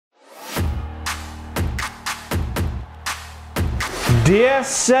Day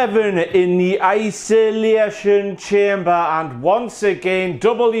 7 in the isolation chamber, and once again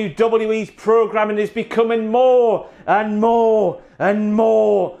WWE's programming is becoming more and more and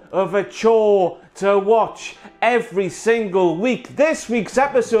more of a chore to watch every single week. This week's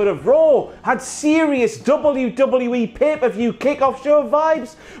episode of Raw had serious WWE pay-per-view kickoff show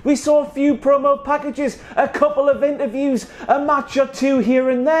vibes. We saw a few promo packages, a couple of interviews, a match or two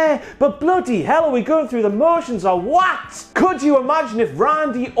here and there, but bloody hell, are we going through the motions or what? Could you imagine if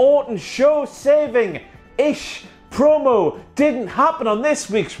Randy Orton's show-saving-ish promo didn't happen on this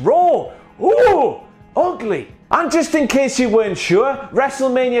week's Raw? Ooh, ugly. And just in case you weren't sure,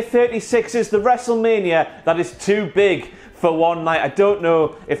 WrestleMania 36 is the WrestleMania that is too big for one night. I don't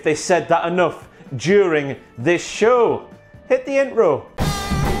know if they said that enough during this show. Hit the intro.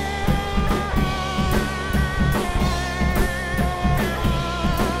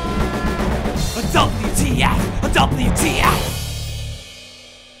 WTF!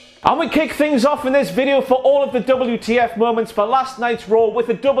 And we kick things off in this video for all of the WTF moments for last night's Raw with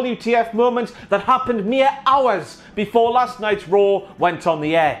a WTF moment that happened mere hours before last night's Raw went on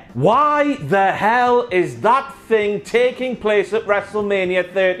the air. Why the hell is that thing taking place at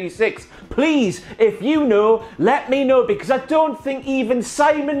WrestleMania 36? Please, if you know, let me know, because I don't think even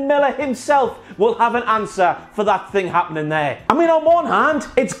Simon Miller himself will have an answer for that thing happening there. I mean, on one hand,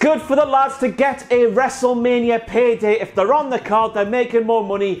 it's good for the lads to get a WrestleMania payday. If they're on the card, they're making more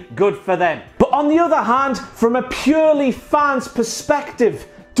money, good for them. But on the other hand, from a purely fan's perspective,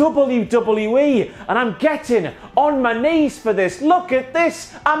 WWE, and I'm getting on my knees for this. Look at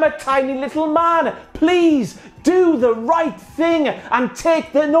this, I'm a tiny little man. Please do the right thing and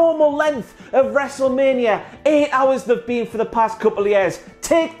take the normal length of WrestleMania. 8 hours they've been for the past couple of years.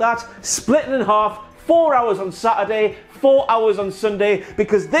 Take that, split it in half, 4 hours on Saturday, 4 hours on Sunday,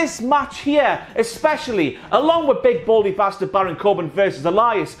 because this match here, especially, along with Big Baldy Bastard Baron Corbin versus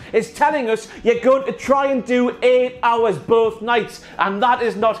Elias, is telling us you're going to try and do 8 hours both nights, and that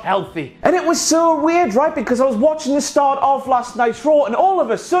is not healthy. And it was so weird, right, because I was watching the start of last night's Raw, and all of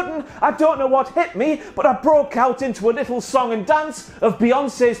a sudden, I don't know what hit me, but I broke out into a little song and dance of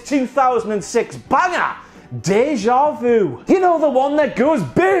Beyonce's 2006 banger, Deja Vu. You know, the one that goes,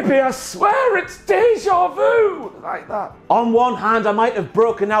 baby, I swear it's deja vu, like that. On one hand, I might have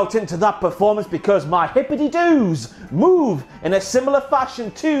broken out into that performance because my hippity-doos move in a similar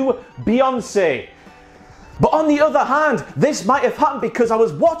fashion to Beyonce. But on the other hand, this might have happened because I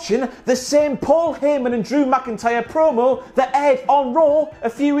was watching the same Paul Heyman and Drew McIntyre promo that aired on Raw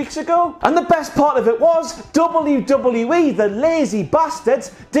a few weeks ago. And the best part of it was, WWE, the lazy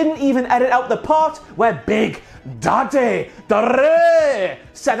bastards, didn't even edit out the part where Big Daddy Dre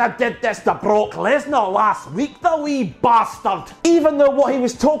said I did this to Brock Lesnar last week, the wee bastard. Even though what he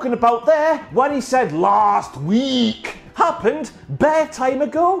was talking about there, when he said last week, happened bare time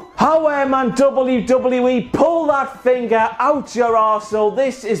ago. However, man, WWE, pull that finger out your arsehole.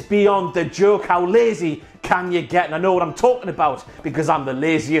 This is beyond the joke. How lazy can you get? And I know what I'm talking about because I'm the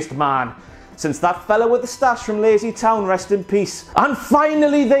laziest man since that fella with the stash from Lazy Town, rest in peace. And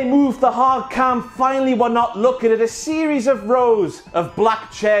finally they moved the hard cam. Finally we're not looking at a series of rows of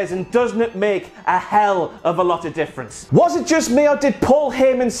black chairs, and doesn't it make a hell of a lot of difference? Was it just me, or did Paul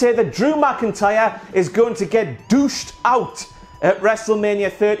Heyman say that Drew McIntyre is going to get douched out at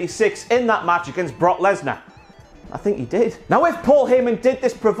WrestleMania 36 in that match against Brock Lesnar? I think he did. Now, if Paul Heyman did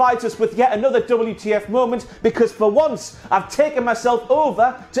this, provides us with yet another WTF moment, because for once I've taken myself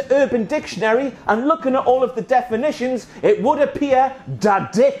over to Urban Dictionary, and looking at all of the definitions, it would appear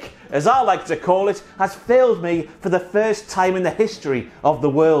da dick, as I like to call it, has failed me for the first time in the history of the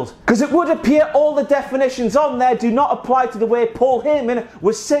world. Because it would appear all the definitions on there do not apply to the way Paul Heyman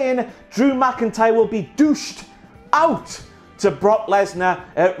was saying Drew McIntyre will be douched out to Brock Lesnar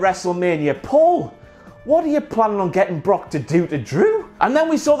at WrestleMania. Paul, what are you planning on getting Brock to do to Drew? And then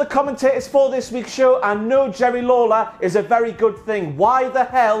we saw the commentators for this week's show, and no Jerry Lawler is a very good thing. Why the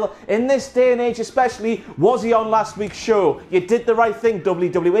hell, in this day and age especially, was he on last week's show? You did the right thing,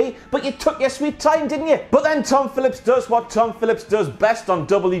 WWE, but you took your sweet time, didn't you? But then Tom Phillips does what Tom Phillips does best on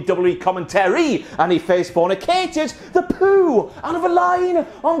WWE commentary, and he face fornicated the poo out of a line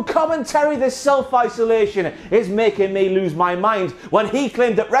on commentary. This self-isolation is making me lose my mind when he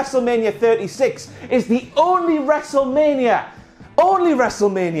claimed that WrestleMania 36 is the only WrestleMania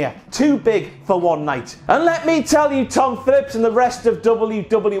too big for one night. And let me tell you, Tom Phillips and the rest of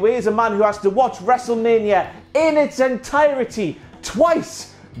WWE is a man who has to watch WrestleMania in its entirety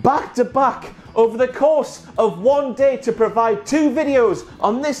twice, back to back, over the course of one day to provide 2 videos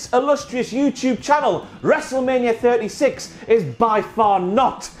on this illustrious YouTube channel. WrestleMania 36 is by far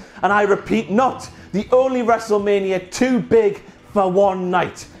not, and I repeat not, the only WrestleMania too big for one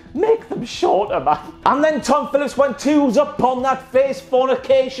night. Make them shorter, man. And then Tom Phillips went twos up on that face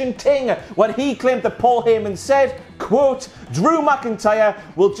fornication ting when he claimed that Paul Heyman said, quote, Drew McIntyre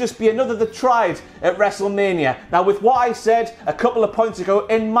will just be another that tried at WrestleMania. Now, with what I said a couple of points ago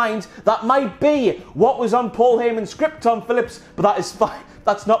in mind, that might be what was on Paul Heyman's script, Tom Phillips, but that is fine.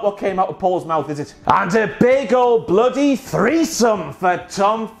 That's not what came out of Paul's mouth, is it? And a big old bloody threesome for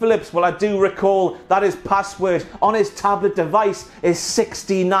Tom Phillips. Well, I do recall that his password on his tablet device is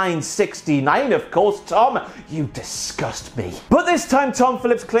 6969. Of course, Tom, you disgust me. But this time, Tom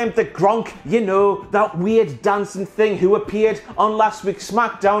Phillips claimed that Gronk, you know, that weird dancing thing who appeared on last week's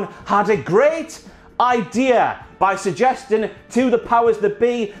SmackDown, had a great idea by suggesting to the powers that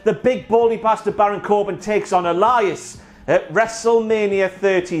be, the big baldy bastard Baron Corbin takes on Elias at WrestleMania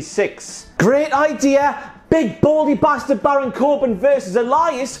 36. Great idea. Big baldy bastard Baron Corbin versus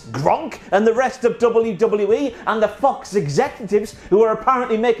Elias, Gronk, and the rest of WWE and the Fox executives who are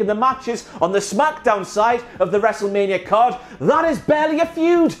apparently making the matches on the SmackDown side of the WrestleMania card. That is barely a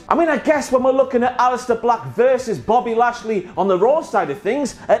feud. I mean, I guess when we're looking at Aleister Black versus Bobby Lashley on the Raw side of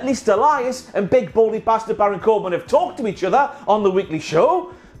things, at least Elias and big baldy bastard Baron Corbin have talked to each other on the weekly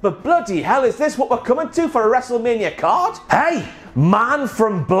show. But bloody hell, is this what we're coming to for a WrestleMania card? Hey, man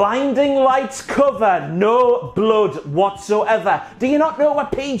from Blinding Lights cover, no blood whatsoever. Do you not know we're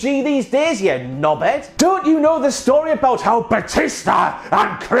PG these days, you knobhead? Don't you know the story about how Batista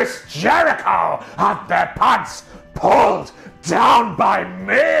and Chris Jericho had their pants pulled down by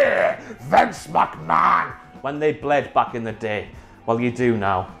me, Vince McMahon, when they bled back in the day? Well, you do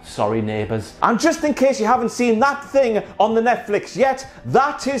now. Sorry, neighbours. And just in case you haven't seen that thing on the Netflix yet,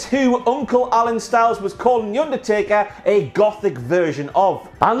 that is who Uncle Alan Styles was calling The Undertaker a gothic version of.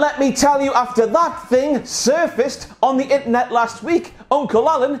 And let me tell you, after that thing surfaced on the internet last week, Uncle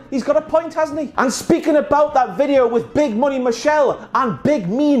Alan, he's got a point, hasn't he? And speaking about that video with Big Money Michelle and Big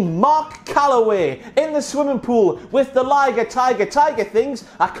Mean Mark Calloway in the swimming pool with the Liger Tiger things,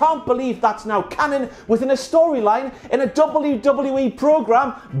 I can't believe that's now canon within a storyline in a WWE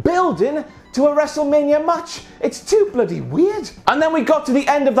program building to a WrestleMania match. It's too bloody weird. And then we got to the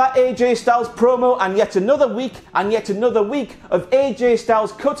end of that AJ Styles promo and yet another week of AJ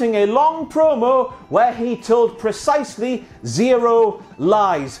Styles cutting a long promo where he told precisely 0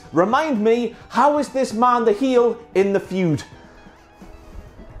 lies. Remind me, how is this man the heel in the feud?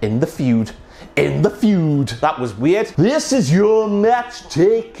 In the feud. That was weird. This is your match,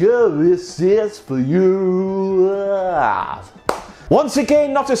 Taker. This is for you. Once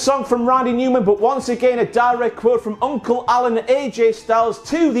again, not a song from Randy Newman, but once again a direct quote from Uncle Alan AJ Styles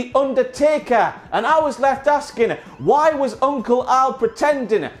to The Undertaker. And I was left asking, why was Uncle Al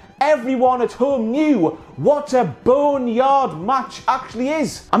pretending everyone at home knew what a Boneyard match actually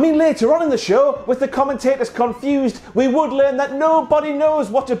is? I mean, later on in the show, with the commentators confused, we would learn that nobody knows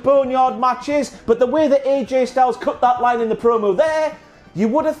what a Boneyard match is, but the way that AJ Styles cut that line in the promo there, you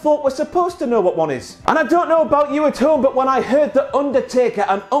would have thought we're supposed to know what one is. And I don't know about you at home, but when I heard that Undertaker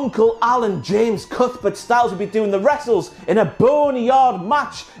and Uncle Alan James Cuthbert Styles would be doing the wrestles in a Boneyard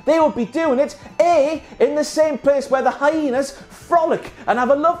match, they would be doing it, A, in the same place where the hyenas frolic and have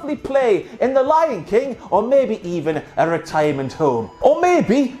a lovely play in The Lion King, or maybe even a retirement home. Or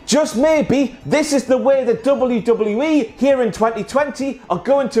maybe, just maybe, this is the way that WWE here in 2020 are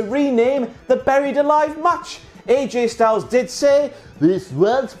going to rename the Buried Alive match. AJ Styles did say, "This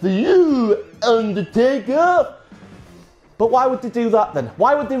one's for you, Undertaker." But why would they do that then?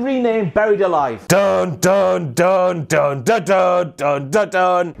 Why would they rename Buried Alive? Dun dun dun dun dun dun dun dun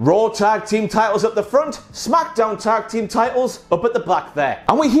dun. Raw tag team titles up the front, SmackDown tag team titles up at the back there.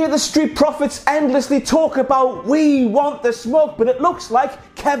 And we hear the Street Profits endlessly talk about we want the smoke, but it looks like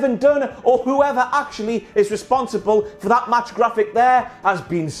Kevin Dunn or whoever actually is responsible for that match graphic there has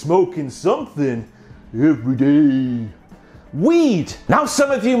been smoking something every day. Weed. Now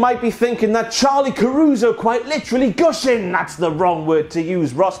some of you might be thinking that Charlie Caruso quite literally gushing, that's the wrong word to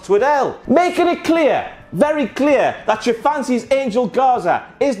use, Ross Twiddell. Making it clear, very clear, that your fancy's Angel Garza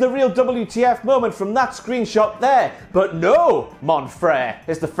is the real WTF moment from that screenshot there. But no, mon frere,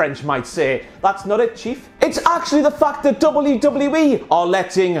 as the French might say, that's not it, chief. It's actually the fact that WWE are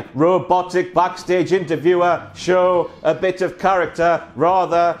letting robotic backstage interviewer show a bit of character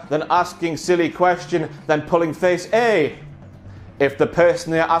rather than asking silly question then pulling face A. If the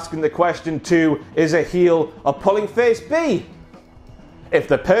person they're asking the question to is a heel, or pulling face B. If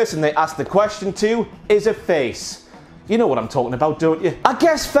the person they ask the question to is a face. You know what I'm talking about, don't you? I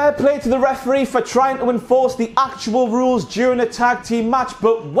guess fair play to the referee for trying to enforce the actual rules during a tag team match,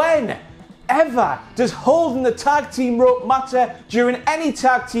 but when ever does holding the tag team rope matter during any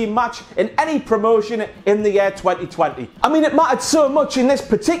tag team match in any promotion in the year 2020. I mean, it mattered so much in this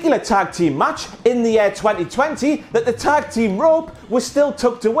particular tag team match in the year 2020 that the tag team rope was still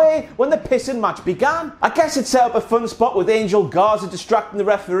tucked away when the pissing match began. I guess it set up a fun spot with Angel Garza distracting the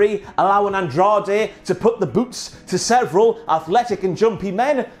referee, allowing Andrade to put the boots to several athletic and jumpy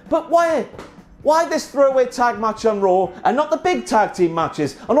men, but why this throwaway tag match on Raw and not the big tag team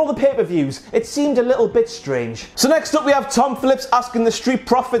matches on all the pay-per-views? It seemed a little bit strange. So next up we have Tom Phillips asking the Street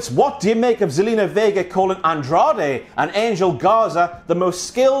Profits, what do you make of Zelina Vega calling Andrade and Angel Garza the most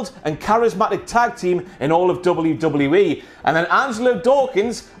skilled and charismatic tag team in all of WWE? And then Angelo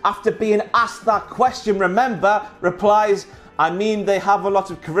Dawkins, after being asked that question, remember, replies, I mean, they have a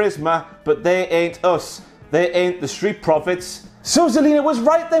lot of charisma, but they ain't us. They ain't the Street Profits. So Zelina was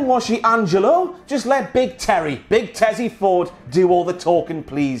right then, was she, Angelo? Just let Big Tezzy Ford, do all the talking,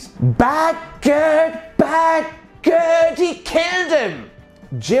 please. Bad good, he killed him!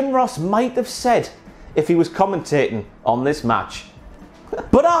 Jim Ross might have said if he was commentating on this match.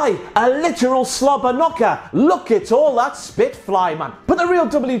 But a literal slobber knocker, look at all that spit fly, man. But the real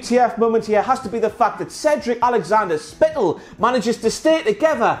WTF moment here has to be the fact that Cedric Alexander Spittle manages to stay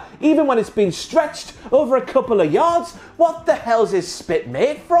together even when it's been stretched over a couple of yards. What the hell's his spit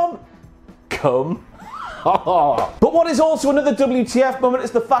made from? Cum. But what is also another WTF moment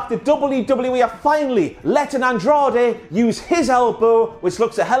is the fact that WWE are finally letting Andrade use his elbow, which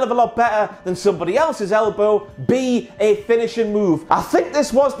looks a hell of a lot better than somebody else's elbow, be a finishing move. I think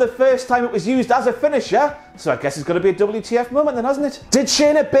this was the first time it was used as a finisher, so I guess it's going to be a WTF moment then, hasn't it? Did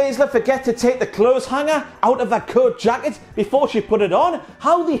Shayna Baszler forget to take the clothes hanger out of her coat jacket before she put it on?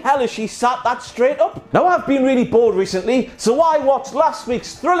 How the hell has she sat that straight up? Now, I've been really bored recently, so I watched last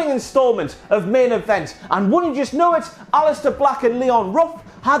week's thrilling installment of Main Event, and wouldn't you just know it, Aleister Black and Leon Ruff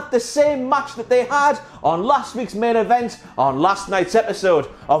had the same match that they had on last week's Main Event on last night's episode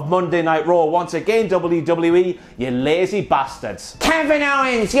of Monday Night Raw. Once again, WWE, you lazy bastards. Kevin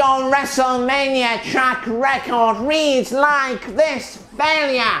Owens, your WrestleMania track record reads like this: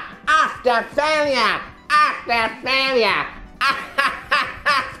 failure after failure after failure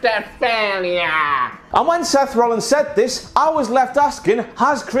after failure. And when Seth Rollins said this, I was left asking,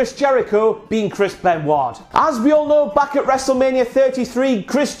 has Chris Jericho been Chris Benoit? As we all know, back at WrestleMania 33,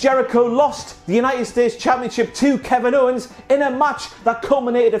 Chris Jericho lost the United States Championship to Kevin Owens in a match that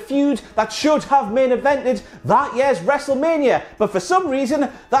culminated a feud that should have main evented that year's WrestleMania. But for some reason,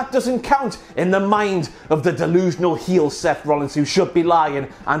 that doesn't count in the mind of the delusional heel Seth Rollins, who should be lying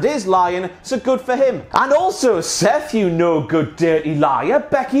and is lying, so good for him. And also, Seth, you no good dirty liar,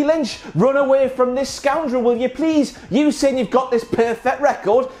 Becky Lynch, run away from this scoundrel, will you please? You saying you've got this perfect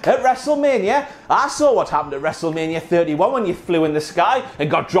record at WrestleMania. I saw what happened at WrestleMania 31 when you flew in the sky and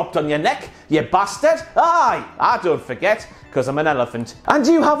got dropped on your neck, you bastard. Aye, I don't forget, because I'm an elephant. And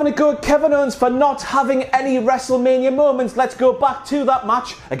you having a go at Kevin Owens for not having any WrestleMania moments? Let's go back to that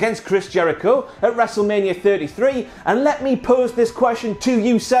match against Chris Jericho at WrestleMania 33, and let me pose this question to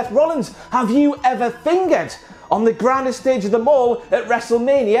you, Seth Rollins. Have you ever fingered on the grandest stage of them all at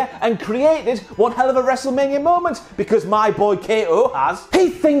WrestleMania and created one hell of a WrestleMania moment? Because my boy KO has. He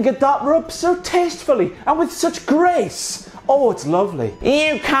fingered that rope so tastefully and with such grace. Oh, it's lovely.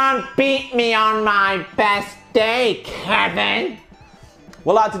 You can't beat me on my best day, Kevin.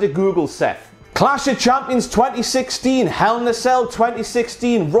 Well, I did a Google, Seth. Clash of Champions 2016, Hell in a Cell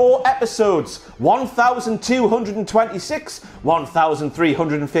 2016, Raw episodes 1,226,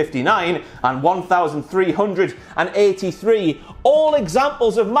 1,359 and 1,383. All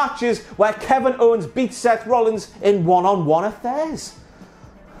examples of matches where Kevin Owens beat Seth Rollins in one-on-one affairs.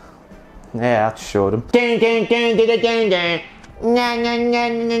 Yeah, that showed him.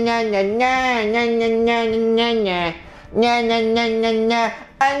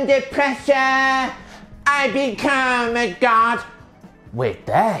 Under pressure, I become a god. Wait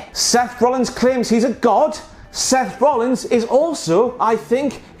there. Seth Rollins claims he's a god. Seth Rollins is also, I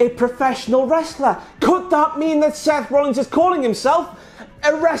think, a professional wrestler. Could that mean that Seth Rollins is calling himself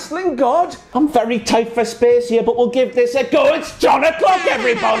a wrestling god? I'm very tight for space here, but we'll give this a go. It's John O'Clock,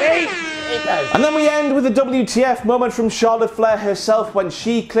 everybody! And then we end with a WTF moment from Charlotte Flair herself when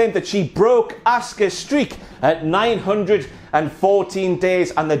she claimed that she broke Asuka's streak at 914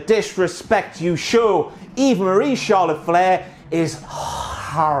 days, and the disrespect you show Eva Marie Charlotte Flair is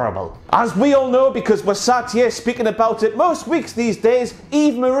horrible. As we all know, because we're sat here speaking about it most weeks these days,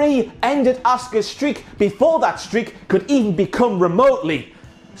 Eva Marie ended Asuka's streak before that streak could even become remotely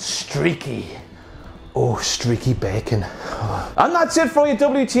streaky. Oh, streaky bacon. Oh. And that's it for your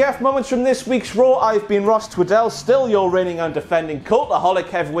WTF moments from this week's Raw. I've been Ross Twaddell, still your reigning and defending Cultaholic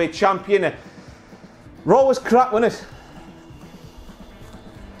heavyweight champion. Raw was crap, wasn't it?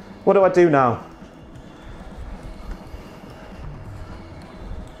 What do I do now?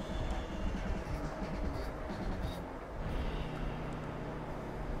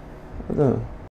 I don't know.